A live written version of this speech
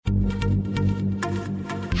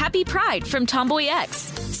Happy Pride from Tomboy X,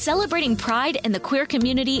 celebrating pride and the queer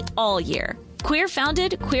community all year. Queer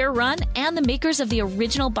founded, queer run, and the makers of the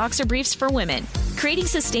original boxer briefs for women, creating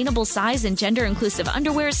sustainable size and gender inclusive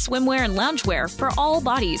underwear, swimwear, and loungewear for all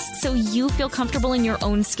bodies so you feel comfortable in your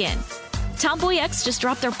own skin. Tomboy X just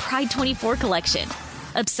dropped their Pride 24 collection.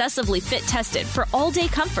 Obsessively fit tested for all day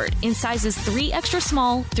comfort in sizes 3 extra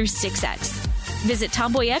small through 6X. Visit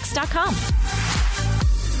tomboyx.com.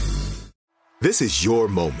 This is your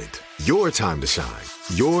moment, your time to shine,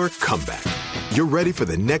 your comeback. You're ready for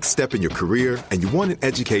the next step in your career, and you want an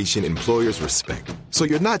education employers respect. So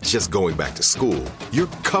you're not just going back to school, you're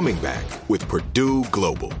coming back with Purdue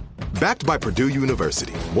Global. Backed by Purdue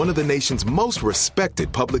University, one of the nation's most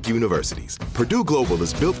respected public universities, Purdue Global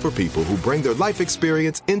is built for people who bring their life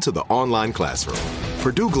experience into the online classroom.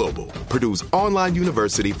 Purdue Global, Purdue's online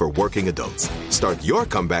university for working adults. Start your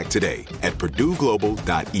comeback today at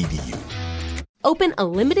purdueglobal.edu. Open a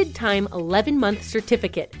limited-time 11-month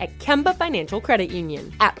certificate at Kemba Financial Credit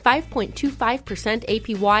Union. At 5.25%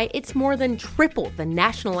 APY, it's more than triple the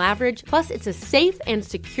national average, plus it's a safe and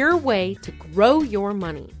secure way to grow your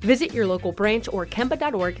money. Visit your local branch or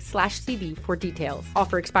kemba.org/CD for details.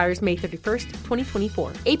 Offer expires May 31st,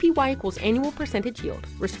 2024. APY equals annual percentage yield.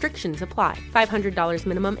 Restrictions apply. $500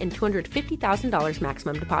 minimum and $250,000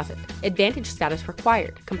 maximum deposit. Advantage status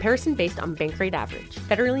required. Comparison based on bank rate average.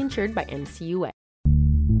 Federally insured by NCUA.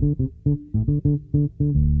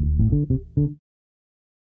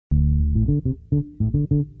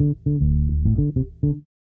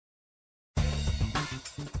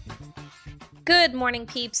 Good morning,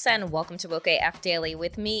 peeps, and welcome to Woke AF Daily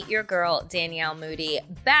with me, your girl, Danielle Moody,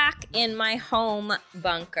 back in my home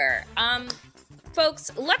bunker.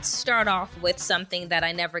 Folks, let's start off with something that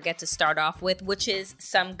I never get to start off with, which is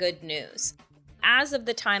some good news. As of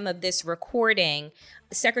the time of this recording,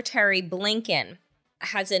 Secretary Blinken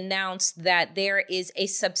has announced that there is a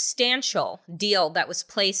substantial deal that was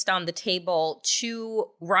placed on the table to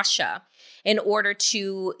Russia in order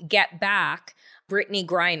to get back Brittney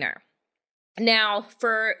Griner. Now,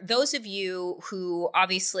 for those of you who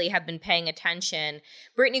obviously have been paying attention,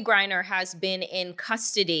 Brittney Griner has been in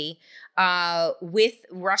custody with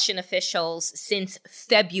Russian officials since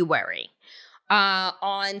February.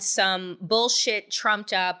 On some bullshit,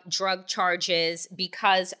 trumped up drug charges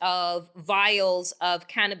because of vials of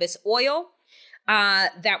cannabis oil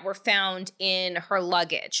that were found in her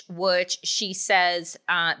luggage, which she says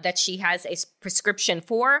that she has a prescription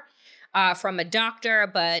for from a doctor,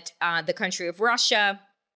 but the country of Russia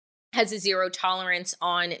has a zero tolerance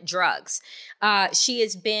on drugs. She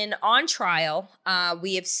has been on trial.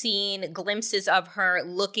 We have seen glimpses of her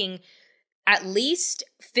looking at least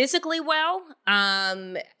physically well,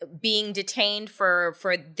 being detained for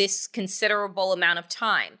this considerable amount of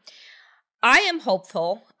time. I am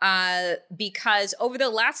hopeful because over the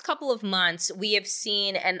last couple of months, we have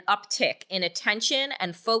seen an uptick in attention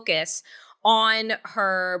and focus on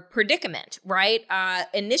her predicament, right?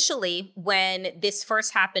 Initially, when this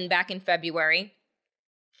first happened back in February,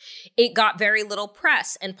 it got very little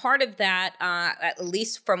press. And part of that, at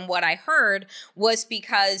least from what I heard, was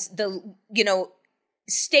because the,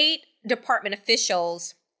 State Department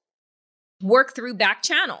officials work through back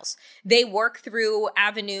channels. They work through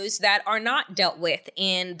avenues that are not dealt with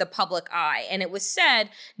in the public eye. And it was said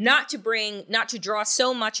not to draw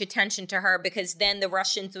so much attention to her because then the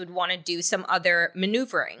Russians would want to do some other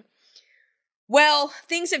maneuvering. Well,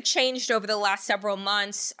 things have changed over the last several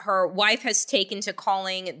months. Her wife has taken to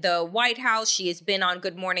calling the White House. She has been on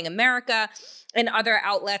Good Morning America and other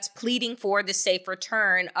outlets pleading for the safe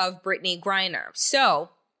return of Brittney Griner.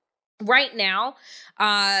 So right now,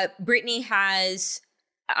 Brittney has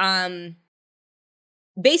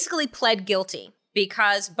basically pled guilty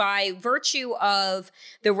because by virtue of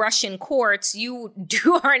the Russian courts, you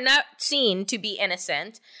are not seen to be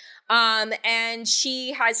innocent. And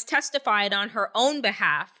she has testified on her own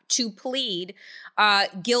behalf to plead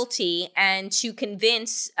guilty and to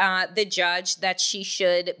convince the judge that she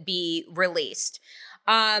should be released.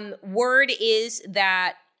 Word is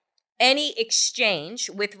that any exchange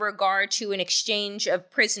with regard to an exchange of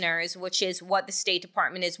prisoners, which is what the State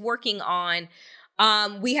Department is working on,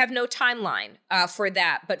 we have no timeline for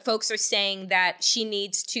that, but folks are saying that she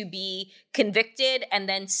needs to be convicted and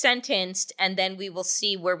then sentenced, and then we will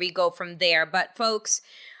see where we go from there. But folks,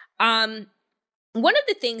 one of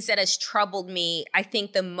the things that has troubled me, I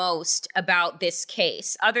think, the most about this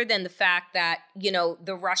case, other than the fact that,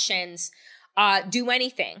 the Russians do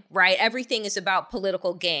anything, right? Everything is about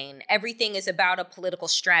political gain. Everything is about a political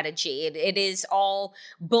strategy. It is all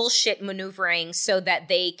bullshit maneuvering so that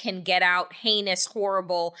they can get out heinous,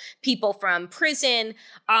 horrible people from prison,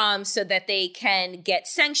 so that they can get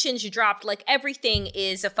sanctions dropped. Like, everything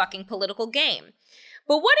is a fucking political game.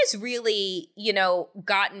 But what has really,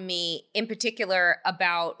 gotten me in particular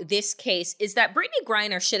about this case is that Brittney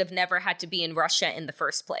Griner should have never had to be in Russia in the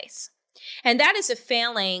first place. And that is a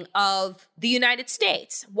failing of the United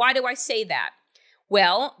States. Why do I say that?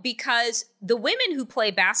 Well, because the women who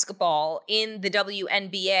play basketball in the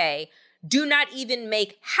WNBA do not even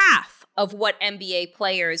make half of what NBA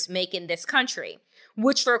players make in this country,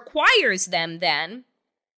 which requires them then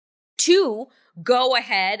to go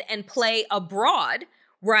ahead and play abroad,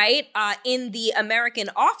 right, in the American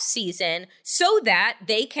off-season so that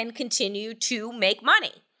they can continue to make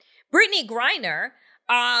money. Brittney Griner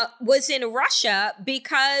was in Russia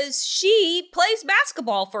because she plays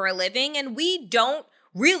basketball for a living, and we don't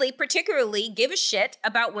really particularly give a shit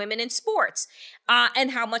about women in sports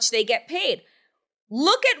and how much they get paid.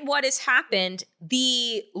 Look at what has happened.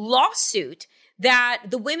 The lawsuit that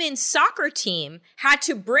the women's soccer team had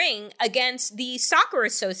to bring against the Soccer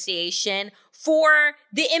Association for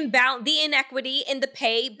the inequity in the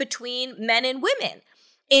pay between men and women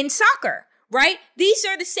in soccer. Right? These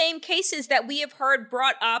are the same cases that we have heard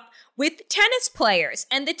brought up with tennis players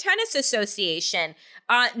and the Tennis Association,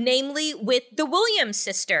 namely with the Williams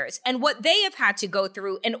sisters and what they have had to go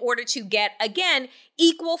through in order to get, again,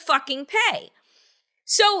 equal fucking pay.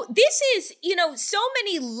 So this is, so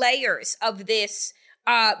many layers of this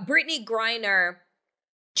Brittney Griner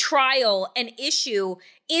trial and issue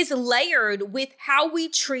is layered with how we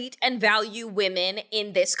treat and value women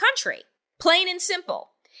in this country. Plain and simple.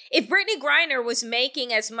 If Brittney Griner was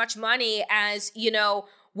making as much money as,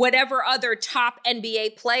 whatever other top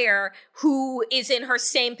NBA player who is in her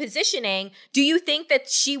same positioning, do you think that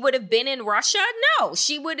she would have been in Russia? No,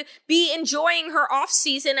 she would be enjoying her off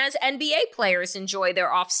season as NBA players enjoy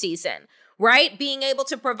their off season, right? Being able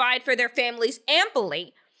to provide for their families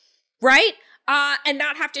amply, right? And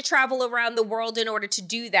not have to travel around the world in order to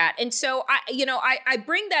do that. And so, I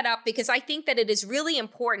bring that up because I think that it is really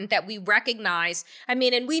important that we recognize, and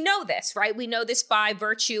we know this, right? We know this by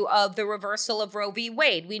virtue of the reversal of Roe v.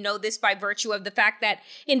 Wade. We know this by virtue of the fact that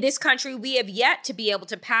in this country, we have yet to be able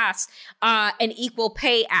to pass an Equal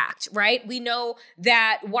Pay Act, right? We know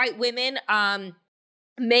that white women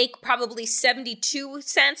make probably 72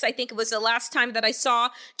 cents, I think it was the last time that I saw,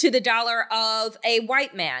 to the dollar of a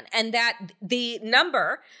white man. And that the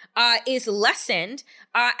number is lessened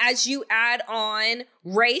as you add on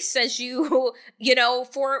race, as you,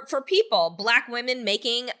 for people, Black women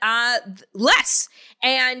making less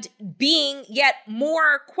and being yet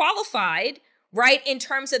more qualified, right, in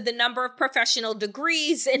terms of the number of professional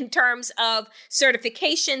degrees, in terms of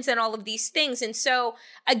certifications and all of these things. And so,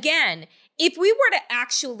 again, if we were to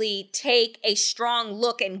actually take a strong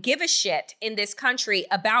look and give a shit in this country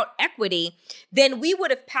about equity, then we would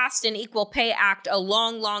have passed an Equal Pay Act a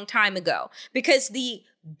long, long time ago, because the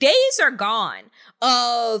days are gone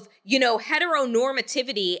of,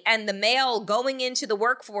 heteronormativity and the male going into the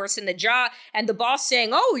workforce and the job and the boss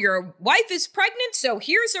saying, oh, your wife is pregnant, so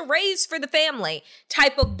here's a raise for the family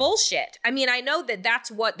type of bullshit. I know that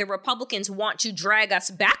that's what the Republicans want to drag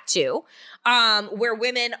us back to, where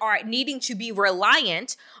women are needing to be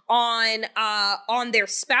reliant on their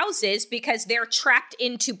spouses because they're trapped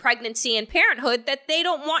into pregnancy and parenthood that they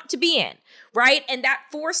don't want to be in, right? And that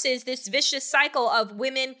forces this vicious cycle of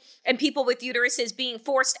women and people with uteruses being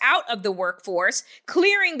forced out of the workforce,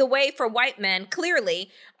 clearing the way for white men,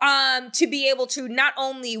 clearly, to be able to not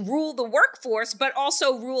only rule the workforce, but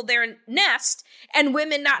also rule their nest, and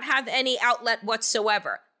women not have any outlet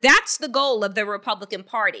whatsoever. That's the goal of the Republican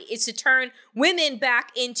Party, is to turn women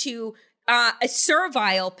back into a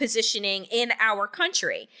servile positioning in our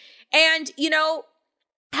country. And,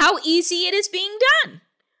 how easy it is being done,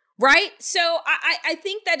 right? So I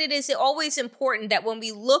think that it is always important that when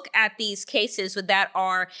we look at these cases that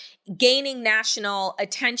are gaining national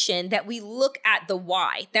attention, that we look at the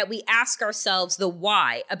why, that we ask ourselves the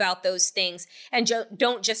why about those things and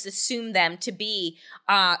don't just assume them to be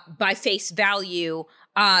by face value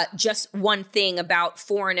just one thing about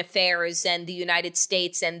foreign affairs and the United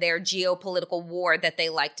States and their geopolitical war that they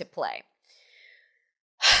like to play.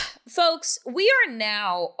 Folks, we are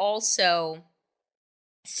now also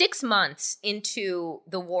 6 months into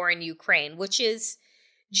the war in Ukraine, which is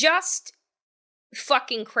just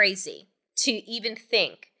fucking crazy to even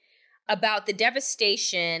think about the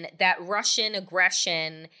devastation that Russian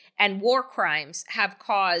aggression and war crimes have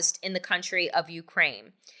caused in the country of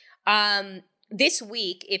Ukraine. This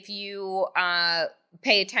week, if you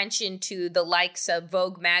pay attention to the likes of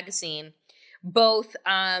Vogue magazine, both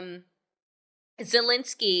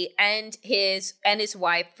Zelensky and his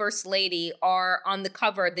wife, First Lady, are on the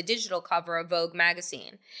cover, the digital cover of Vogue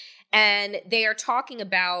magazine. And they are talking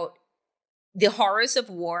about the horrors of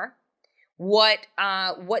war, what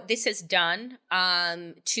this has done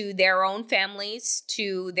to their own families,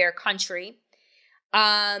 to their country,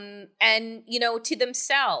 and, to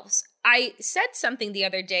themselves. I said something the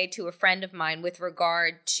other day to a friend of mine with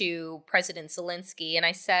regard to President Zelensky, and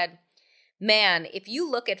I said, man, if you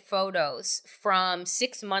look at photos from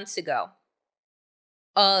 6 months ago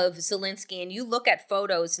of Zelensky and you look at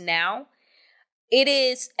photos now, it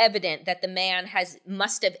is evident that the man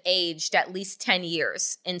must have aged at least 10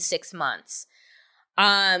 years in 6 months.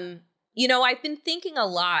 I've been thinking a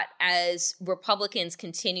lot as Republicans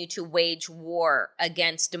continue to wage war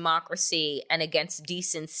against democracy and against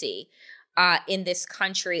decency in this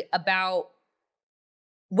country about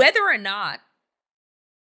whether or not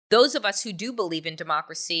those of us who do believe in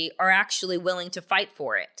democracy are actually willing to fight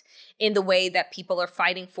for it in the way that people are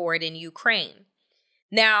fighting for it in Ukraine.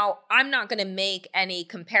 Now, I'm not going to make any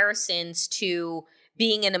comparisons to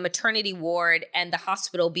being in a maternity ward and the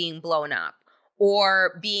hospital being blown up,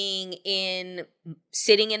 or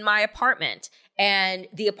sitting in my apartment and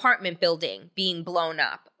the apartment building being blown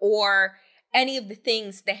up, or any of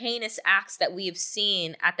the heinous acts that we have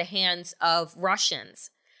seen at the hands of Russians.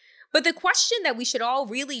 But the question that we should all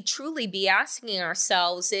really truly be asking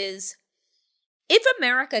ourselves is, if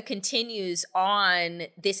America continues on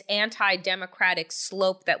this anti-democratic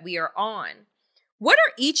slope that we are on, what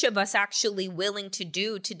are each of us actually willing to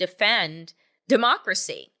do to defend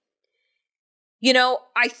democracy?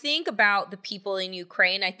 I think about the people in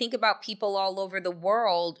Ukraine. I think about people all over the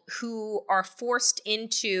world who are forced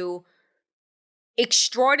into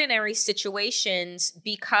extraordinary situations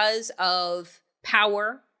because of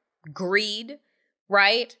power, greed,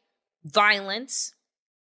 right? Violence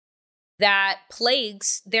that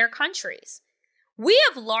plagues their countries. We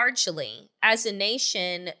have largely, as a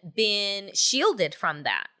nation, been shielded from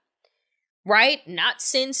that, right? Not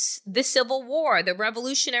since the Civil War, the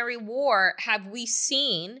Revolutionary War, have we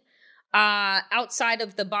seen, outside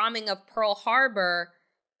of the bombing of Pearl Harbor,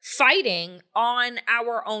 fighting on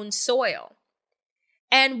our own soil.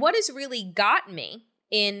 And what has really got me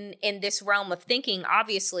in this realm of thinking,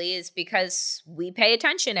 obviously, is because we pay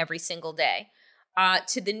attention every single day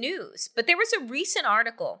to the news. But there was a recent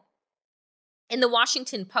article in the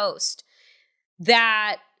Washington Post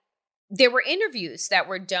that there were interviews that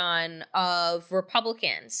were done of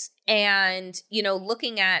Republicans and,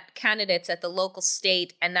 looking at candidates at the local,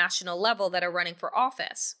 state, and national level that are running for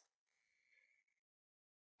office.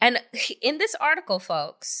 And in this article,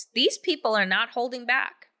 folks, these people are not holding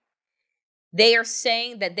back. They are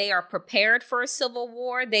saying that they are prepared for a civil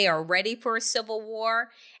war, they are ready for a civil war,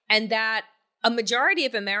 and that a majority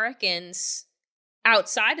of Americans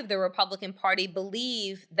outside of the Republican Party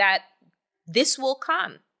believe that this will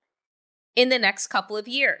come in the next couple of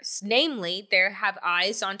years. Namely, they have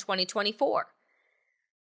eyes on 2024.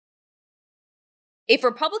 If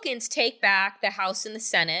Republicans take back the House and the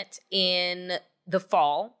Senate in the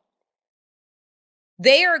fall,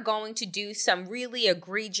 they are going to do some really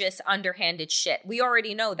egregious, underhanded shit. We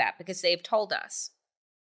already know that because they've told us.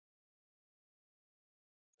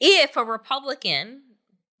 If a Republican,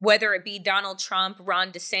 whether it be Donald Trump,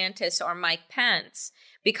 Ron DeSantis, or Mike Pence,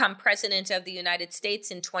 become president of the United States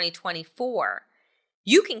in 2024,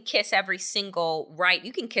 you can kiss every single right.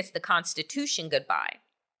 You can kiss the Constitution goodbye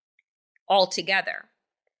altogether.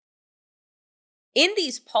 In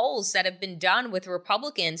these polls that have been done with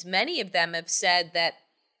Republicans, many of them have said that,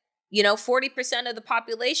 40% of the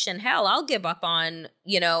population, hell, I'll give up on,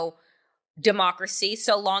 democracy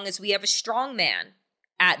so long as we have a strong man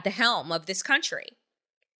at the helm of this country.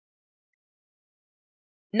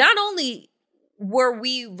 Not only were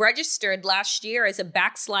we registered last year as a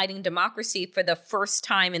backsliding democracy for the first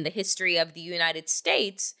time in the history of the United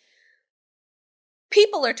States,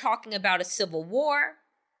 people are talking about a civil war.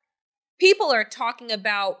 People are talking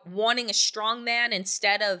about wanting a strong man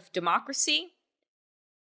instead of democracy.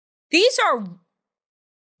 These are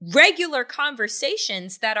regular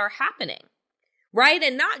conversations that are happening, right?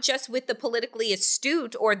 And not just with the politically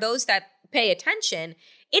astute or those that pay attention.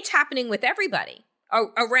 It's happening with everybody,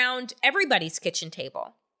 around everybody's kitchen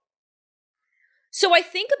table. So I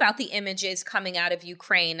think about the images coming out of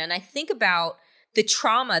Ukraine, and I think about the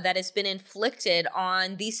trauma that has been inflicted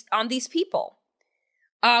on these people.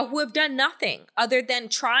 who have done nothing other than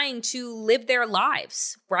trying to live their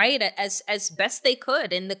lives, right, as best they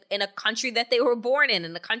could in a country that they were born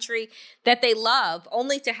in a country that they love,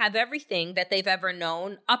 only to have everything that they've ever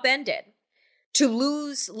known upended, to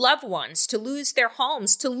lose loved ones, to lose their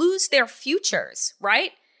homes, to lose their futures,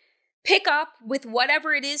 right? Pick up with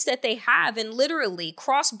whatever it is that they have and literally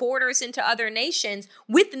cross borders into other nations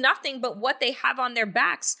with nothing but what they have on their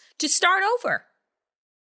backs to start over.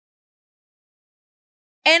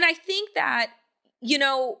 And I think that,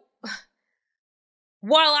 while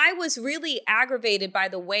I was really aggravated by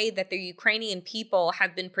the way that the Ukrainian people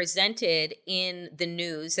have been presented in the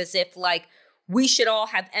news as if like we should all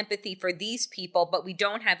have empathy for these people, but we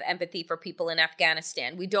don't have empathy for people in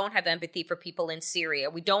Afghanistan. We don't have empathy for people in Syria.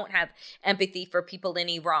 We don't have empathy for people in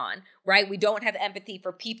Iran, right? We don't have empathy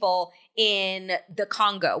for people in the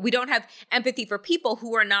Congo. We don't have empathy for people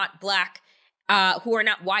who are not Black, who are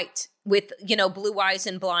not white with, blue eyes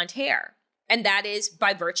and blonde hair. And that is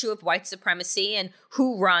by virtue of white supremacy and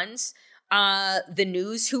who runs the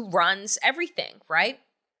news, who runs everything, right?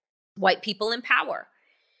 White people in power.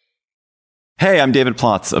 Hey, I'm David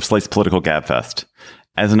Plotz of Slate's Political Gabfest.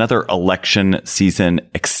 As another election season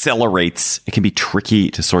accelerates, it can be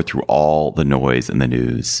tricky to sort through all the noise in the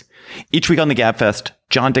news. Each week on the Gabfest,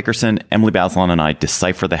 John Dickerson, Emily Bazelon, and I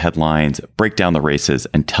decipher the headlines, break down the races,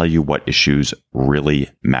 and tell you what issues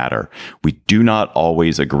really matter. We do not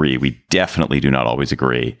always agree. We definitely do not always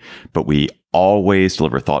agree, but we always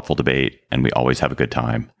deliver thoughtful debate, and we always have a good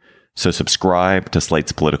time. So subscribe to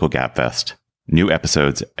Slate's Political Gabfest. New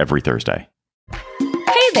episodes every Thursday.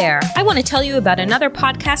 Hey there! I want to tell you about another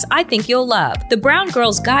podcast I think you'll love. The Brown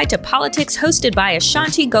Girls Guide to Politics, hosted by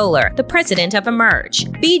Ashanti Goler, the president of Emerge.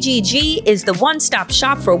 BGG is the one-stop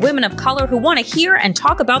shop for women of color who want to hear and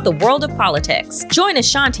talk about the world of politics. Join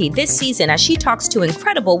Ashanti this season as she talks to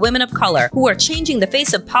incredible women of color who are changing the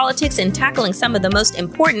face of politics and tackling some of the most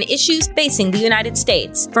important issues facing the United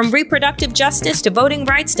States, from reproductive justice to voting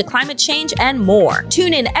rights to climate change and more.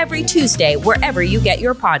 Tune in every Tuesday wherever you get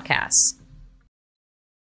your podcasts.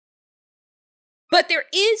 But there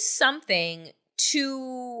is something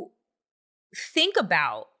to think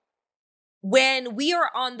about when we are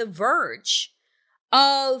on the verge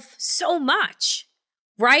of so much,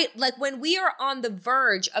 right? Like when we are on the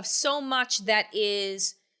verge of so much that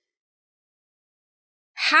is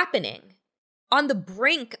happening, on the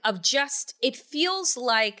brink of just, it feels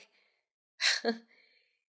like,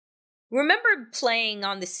 remember playing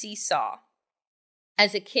on the seesaw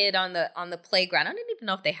as a kid on the playground? I don't even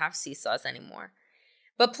know if they have seesaws anymore.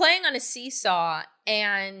 But playing on a seesaw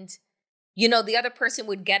and, the other person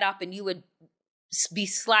would get up and you would be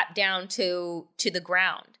slapped down to the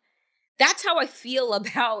ground. That's how I feel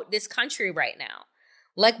about this country right now.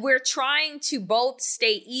 Like we're trying to both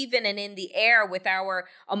stay even and in the air with our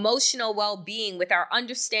emotional well-being, with our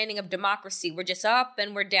understanding of democracy. We're just up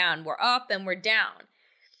and we're down. We're up and we're down.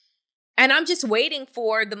 And I'm just waiting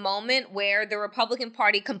for the moment where the Republican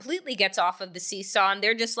Party completely gets off of the seesaw and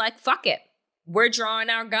they're just like, fuck it. We're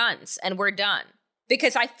drawing our guns and we're done.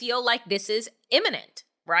 Because I feel like this is imminent,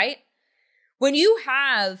 right? When you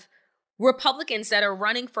have Republicans that are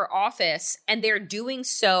running for office and they're doing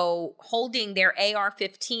so holding their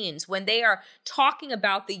AR-15s, when they are talking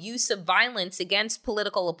about the use of violence against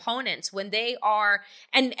political opponents, when they are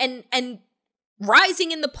and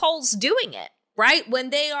rising in the polls doing it, right?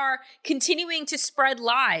 When they are continuing to spread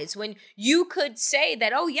lies, when you could say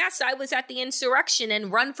that, oh, yes, I was at the insurrection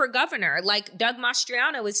and run for governor like Doug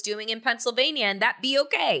Mastriano is doing in Pennsylvania, and that be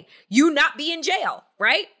okay. You not be in jail,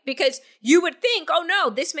 right? Because you would think, oh, no,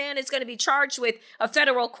 this man is going to be charged with a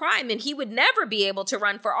federal crime and he would never be able to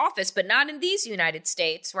run for office, but not in these United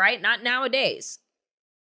States, right? Not nowadays.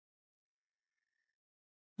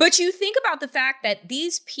 But you think about the fact that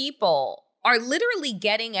these people are literally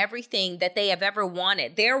getting everything that they have ever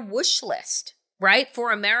wanted. Their wish list, right,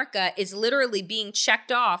 for America is literally being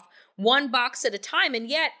checked off one box at a time. And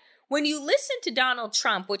yet, when you listen to Donald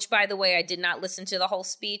Trump, which, by the way, I did not listen to the whole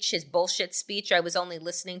speech, his bullshit speech, I was only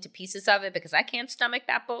listening to pieces of it because I can't stomach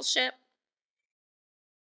that bullshit.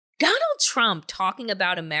 Donald Trump talking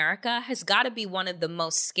about America has got to be one of the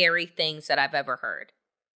most scary things that I've ever heard.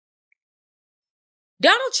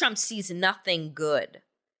 Donald Trump sees nothing good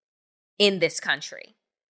in this country.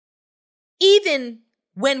 Even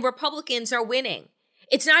when Republicans are winning,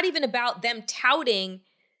 it's not even about them touting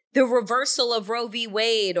the reversal of Roe v.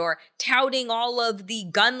 Wade or touting all of the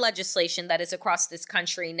gun legislation that is across this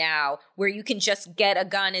country now, where you can just get a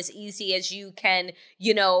gun as easy as you can,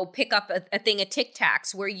 pick up a thing of Tic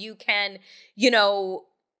Tacs, where you can,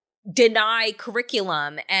 deny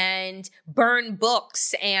curriculum and burn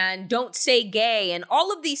books and don't say gay and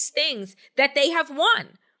all of these things that they have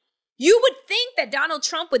won. You would think that Donald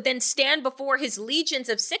Trump would then stand before his legions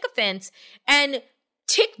of sycophants and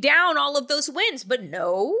tick down all of those wins. But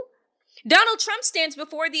no, Donald Trump stands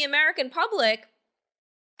before the American public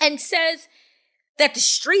and says that the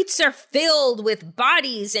streets are filled with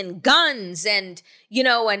bodies and guns and,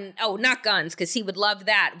 not guns, because he would love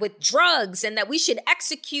that, with drugs, and that we should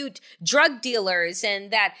execute drug dealers,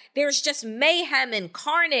 and that there's just mayhem and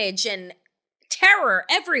carnage and terror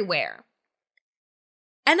everywhere.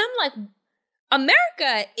 And I'm like,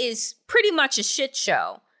 America is pretty much a shit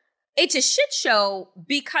show. It's a shit show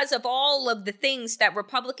because of all of the things that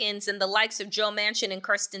Republicans and the likes of Joe Manchin and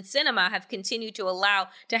Kyrsten Sinema have continued to allow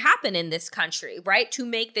to happen in this country, right? To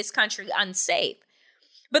make this country unsafe.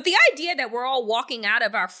 But the idea that we're all walking out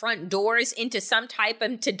of our front doors into some type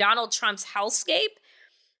of to Donald Trump's hellscape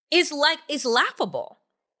is laughable,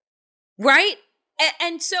 right?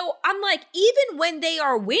 And so I'm like, even when they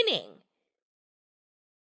are winning,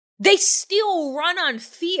 they still run on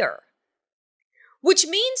fear, which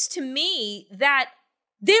means to me that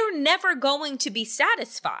they're never going to be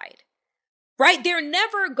satisfied, right? They're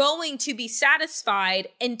never going to be satisfied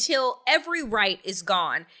until every right is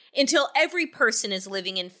gone, until every person is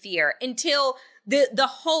living in fear, until the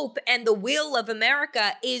hope and the will of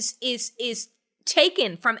America is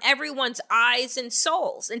taken from everyone's eyes and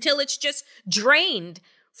souls, until it's just drained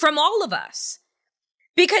from all of us.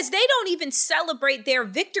 Because they don't even celebrate their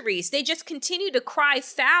victories. They just continue to cry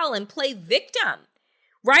foul and play victim,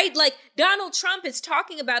 right? Like Donald Trump is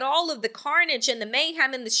talking about all of the carnage and the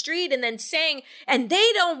mayhem in the street and then saying, and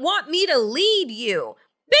they don't want me to lead you.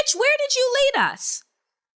 Bitch, where did you lead us?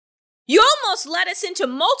 You almost led us into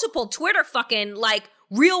multiple Twitter fucking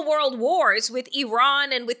real world wars with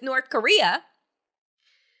Iran and with North Korea.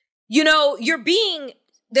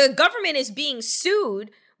 The government is being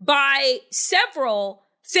sued by several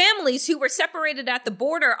families who were separated at the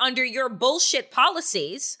border under your bullshit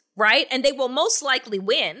policies, right? And they will most likely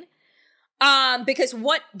win because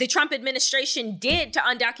what the Trump administration did to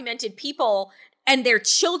undocumented people and their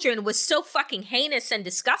children was so fucking heinous and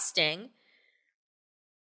disgusting.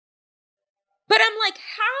 But I'm like,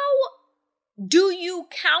 how do you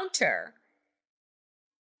counter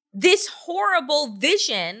this horrible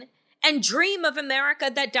vision and dream of America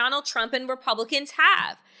that Donald Trump and Republicans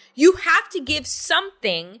have? You have to give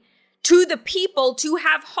something to the people to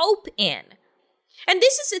have hope in. And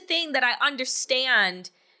this is the thing that I understand,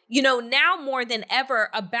 now more than ever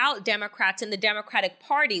about Democrats and the Democratic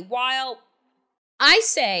Party. While I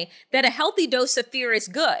say that a healthy dose of fear is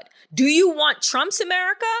good, do you want Trump's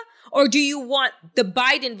America or do you want the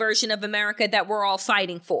Biden version of America that we're all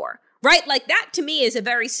fighting for? Right? Like that to me is a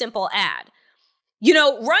very simple ad.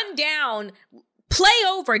 Run down, play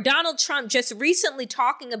over Donald Trump just recently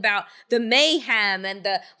talking about the mayhem and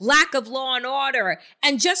the lack of law and order,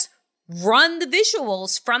 and just run the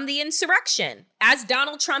visuals from the insurrection as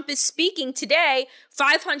Donald Trump is speaking today,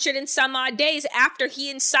 500 and some odd days after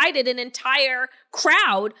he incited an entire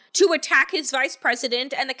crowd to attack his vice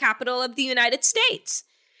president and the Capitol of the United States,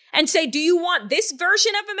 and say, do you want this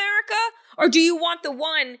version of America or do you want the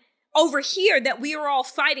one over here that we are all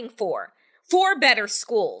fighting for better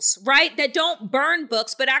schools, right? That don't burn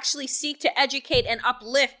books, but actually seek to educate and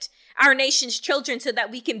uplift our nation's children so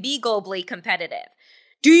that we can be globally competitive?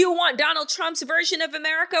 Do you want Donald Trump's version of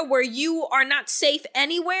America where you are not safe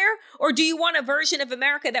anywhere? Or do you want a version of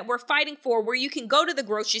America that we're fighting for where you can go to the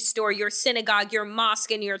grocery store, your synagogue, your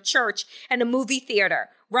mosque, and your church, and a movie theater,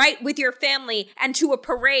 right? With your family, and to a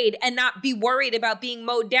parade and not be worried about being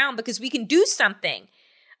mowed down because we can do something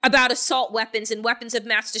about assault weapons and weapons of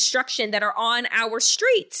mass destruction that are on our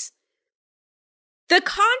streets? The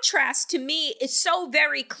contrast to me is so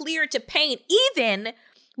very clear to paint, even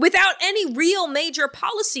without any real major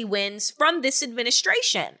policy wins from this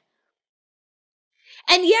administration.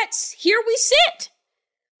 And yet, here we sit,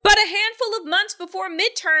 but a handful of months before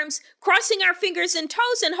midterms, crossing our fingers and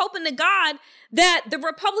toes and hoping to God that the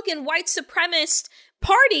Republican white supremacist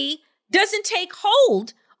party doesn't take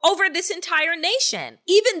hold over this entire nation,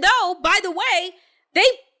 even though, by the way, they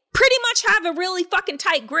pretty much have a really fucking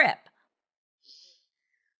tight grip.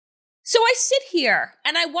 So I sit here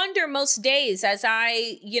and I wonder most days as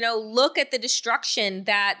I, look at the destruction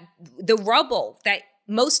that the rubble that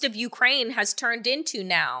most of Ukraine has turned into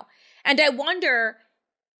now. And I wonder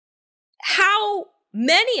how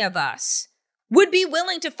many of us would be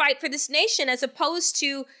willing to fight for this nation as opposed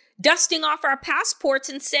to dusting off our passports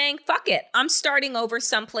and saying, fuck it, I'm starting over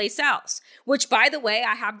someplace else. which, by the way,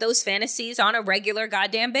 I have those fantasies on a regular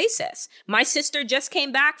goddamn basis. My sister just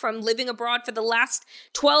came back from living abroad for the last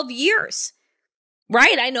 12 years,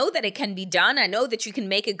 right? I know that it can be done. I know that you can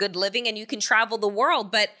make a good living and you can travel the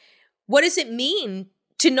world, but what does it mean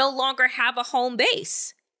to no longer have a home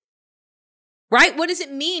base, right? What does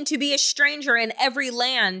it mean to be a stranger in every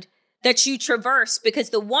land that you traverse because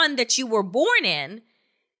the one that you were born in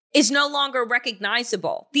is no longer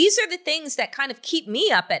recognizable? These are the things that kind of keep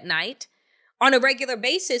me up at night on a regular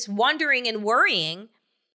basis, wondering and worrying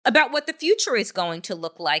about what the future is going to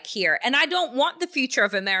look like here. And I don't want the future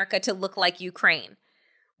of America to look like Ukraine,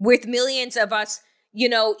 with millions of us,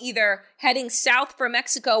 either heading south for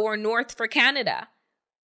Mexico or north for Canada,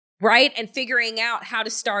 right? And figuring out how to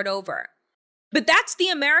start over. But that's the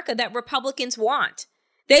America that Republicans want.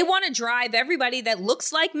 They want to drive everybody that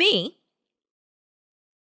looks like me,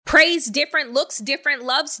 prays different, looks different,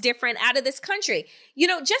 loves different out of this country.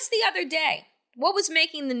 Just the other day, what was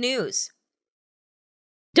making the news?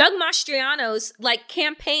 Doug Mastriano's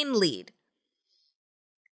campaign lead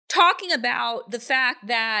talking about the fact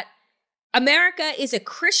that America is a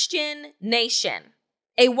Christian nation,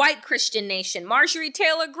 a white Christian nation. Marjorie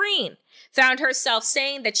Taylor Greene found herself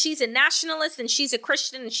saying that she's a nationalist and she's a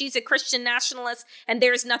Christian and she's a Christian nationalist, and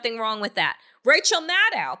there's nothing wrong with that. Rachel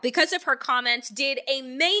Maddow, because of her comments, did a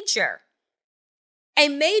major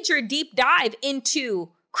deep dive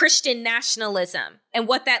into Christian nationalism and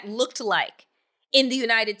what that looked like in the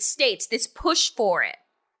United States, this push for it.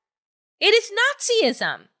 It is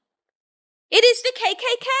Nazism. It is the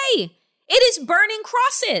KKK. It is burning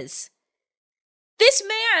crosses. This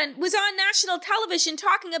man was on national television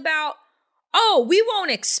talking about, we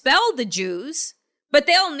won't expel the Jews, but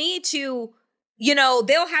they'll need to,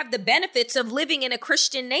 they'll have the benefits of living in a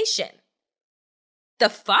Christian nation. The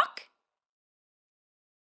fuck?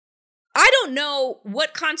 I don't know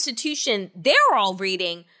what constitution they're all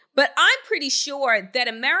reading, but I'm pretty sure that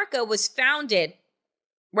America was founded,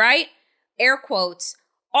 right? Air quotes,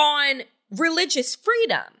 on religious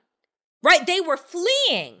freedom, right? They were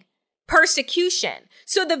fleeing persecution.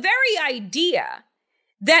 So the very idea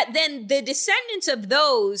that then the descendants of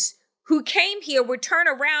those who came here would turn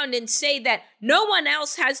around and say that no one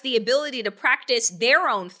else has the ability to practice their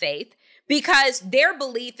own faith because their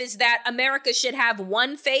belief is that America should have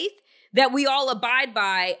one faith that we all abide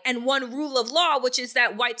by and one rule of law, which is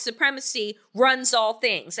that white supremacy runs all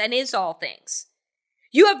things and is all things.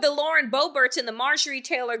 You have the Lauren Boeberts and the Marjorie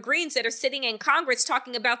Taylor Greenes that are sitting in Congress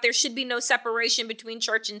talking about there should be no separation between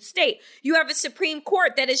church and state. You have a Supreme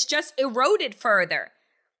Court that has just eroded further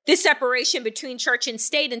the separation between church and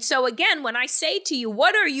state. And so again, when I say to you,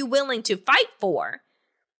 what are you willing to fight for?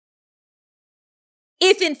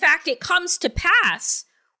 If in fact it comes to pass,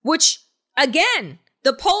 which again,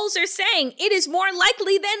 the polls are saying it is more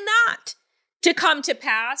likely than not to come to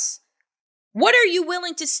pass, what are you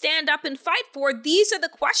willing to stand up and fight for? These are the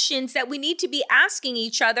questions that we need to be asking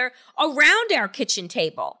each other around our kitchen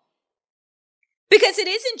table. Because it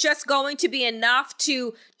isn't just going to be enough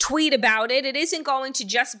to tweet about it. It isn't going to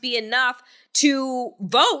just be enough to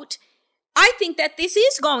vote. I think that this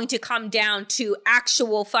is going to come down to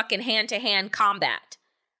actual fucking hand-to-hand combat.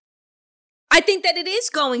 I think that it is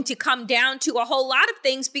going to come down to a whole lot of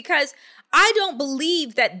things because I don't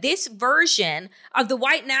believe that this version of the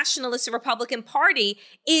white nationalist Republican Party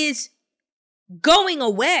is going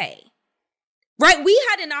away, right? We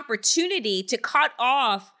had an opportunity to cut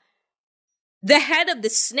off the head of the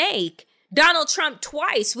snake, Donald Trump,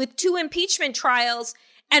 twice with 2 impeachment trials,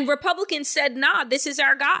 and Republicans said, nah, this is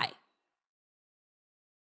our guy,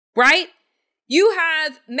 right? You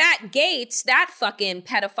have Matt Gaetz, that fucking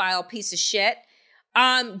pedophile piece of shit,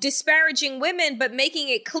 disparaging women, but making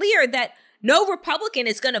it clear that no Republican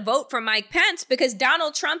is going to vote for Mike Pence because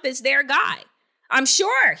Donald Trump is their guy. I'm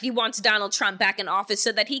sure he wants Donald Trump back in office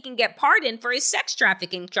so that he can get pardoned for his sex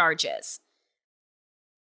trafficking charges.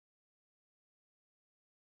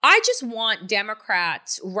 I just want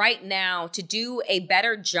Democrats right now to do a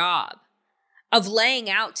better job of laying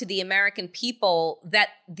out to the American people that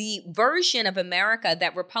the version of America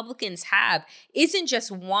that Republicans have isn't just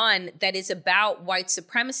one that is about white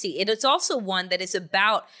supremacy. It is also one that is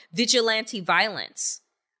about vigilante violence,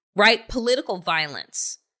 right? Political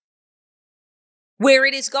violence, where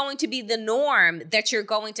it is going to be the norm that you're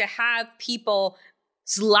going to have people's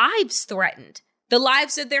lives threatened, the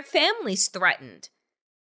lives of their families threatened,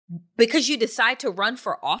 because you decide to run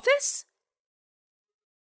for office?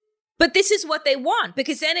 But this is what they want,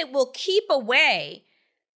 because then it will keep away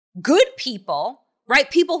good people, right?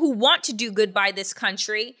 People who want to do good by this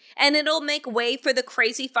country, and it'll make way for the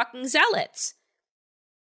crazy fucking zealots.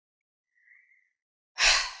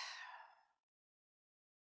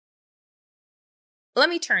 let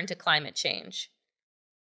me turn to climate change.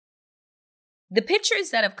 The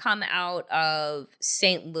pictures that have come out of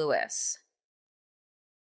St. Louis,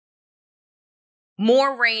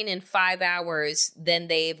 more rain in 5 hours than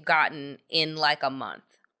they've gotten in like a month.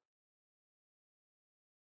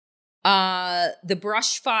 The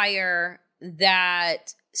brush fire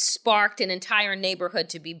that sparked an entire neighborhood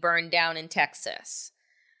to be burned down in Texas.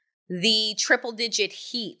 The triple-digit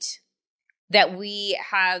heat that we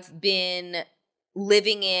have been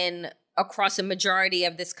living in across a majority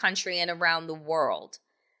of this country and around the world.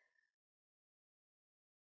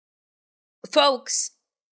 Folks,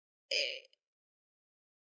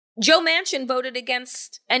 Joe Manchin voted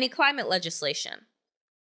against any climate legislation.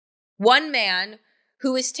 One man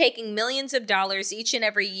who is taking millions of dollars each and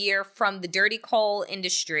every year from the dirty coal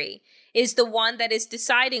industry is the one that is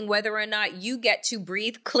deciding whether or not you get to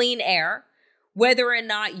breathe clean air, whether or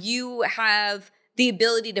not you have the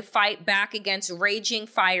ability to fight back against raging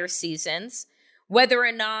fire seasons, whether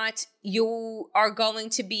or not you are going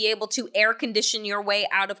to be able to air condition your way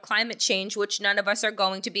out of climate change, which none of us are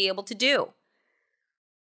going to be able to do.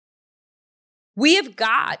 We have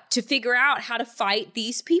got to figure out how to fight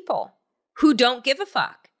these people who don't give a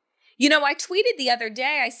fuck. You know, I tweeted the other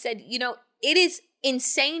day, I said, you know, it is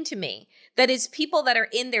insane to me that it's people that are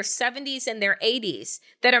in their 70s and their 80s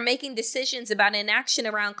that are making decisions about inaction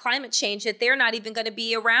around climate change that they're not even going to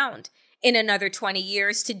be around in another 20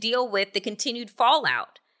 years to deal with the continued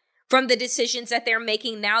fallout from the decisions that they're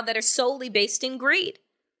making now that are solely based in greed.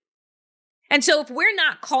 And so if we're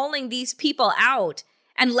not calling these people out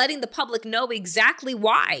and letting the public know exactly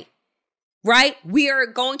why, right? We are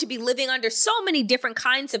going to be living under so many different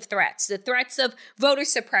kinds of threats. The threats of voter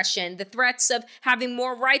suppression, the threats of having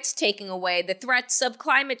more rights taken away, the threats of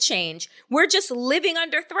climate change. We're just living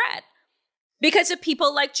under threat because of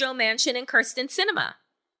people like Joe Manchin and Kyrsten Sinema.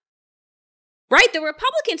 Right? The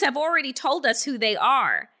Republicans have already told us who they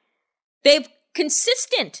are. They've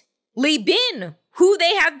consistently been who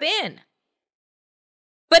they have been.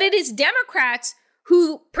 But it is Democrats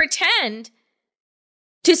who pretend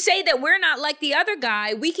to say that we're not like the other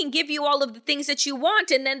guy, we can give you all of the things that you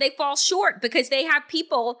want, and then they fall short because they have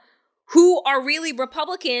people who are really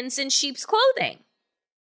Republicans in sheep's clothing.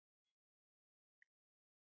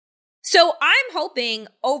 So I'm hoping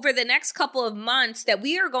over the next couple of months that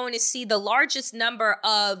we are going to see the largest number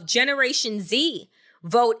of Generation Z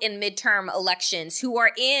vote in midterm elections who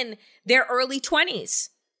are in their early 20s,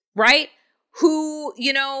 right? Who,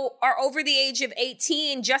 you know, are over the age of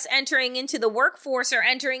 18, just entering into the workforce or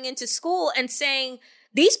entering into school and saying,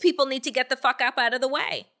 these people need to get the fuck up out of the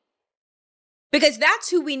way. Because that's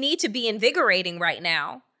who we need to be invigorating right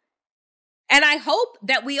now. And I hope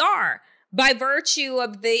that we are, by virtue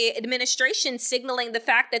of the administration signaling the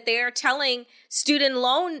fact that they are telling student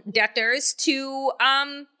loan debtors to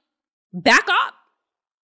back up,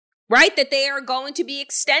 right? That they are going to be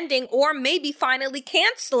extending or maybe finally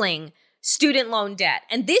canceling student loan debt.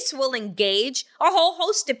 And this will engage a whole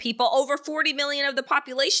host of people, over 40 million of the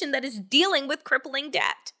population that is dealing with crippling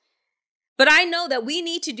debt. But I know that we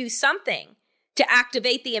need to do something to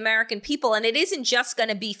activate the American people. And it isn't just going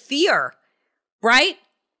to be fear, right?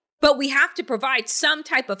 But we have to provide some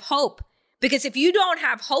type of hope. Because if you don't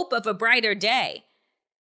have hope of a brighter day,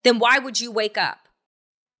 then why would you wake up?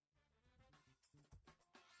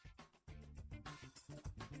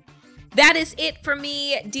 That is it for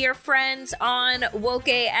me, dear friends, on Woke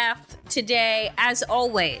AF today. As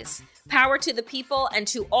always, power to the people, and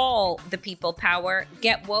to all the people power.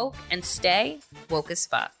 Get woke and stay woke as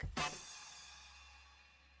fuck.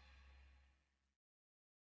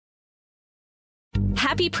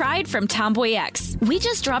 Happy Pride from Tomboy X. We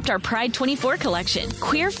just dropped our Pride 24 collection.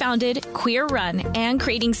 Queer founded, queer run, and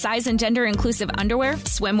creating size and gender inclusive underwear,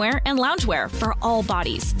 swimwear, and loungewear for all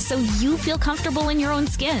bodies, so you feel comfortable in your own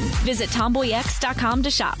skin. Visit tomboyx.com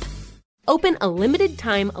to shop. Open a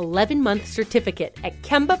limited-time 11-month certificate at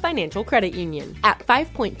Kemba Financial Credit Union. At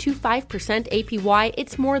 5.25% APY,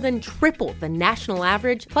 it's more than triple the national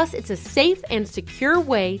average, plus it's a safe and secure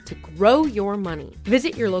way to grow your money.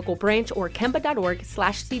 Visit your local branch or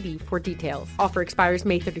kemba.org/cb for details. Offer expires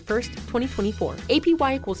May 31st, 2024.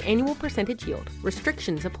 APY equals annual percentage yield.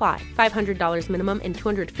 Restrictions apply. $500 minimum and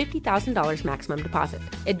 $250,000 maximum deposit.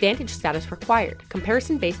 Advantage status required.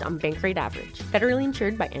 Comparison based on bank rate average. Federally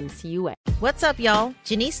insured by NCUA. What's up, y'all?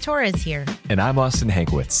 Janice Torres here. And I'm Austin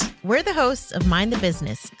Hankwitz. We're the hosts of Mind the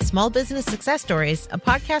Business, Small Business Success Stories, a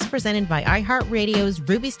podcast presented by iHeartRadio's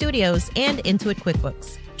Ruby Studios and Intuit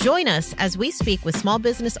QuickBooks. Join us as we speak with small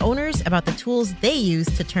business owners about the tools they use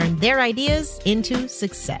to turn their ideas into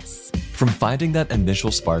success. From finding that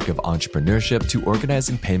initial spark of entrepreneurship to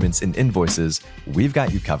organizing payments and invoices, we've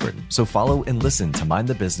got you covered. So follow and listen to Mind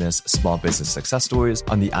the Business Small Business Success Stories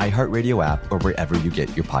on the iHeartRadio app or wherever you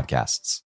get your podcasts.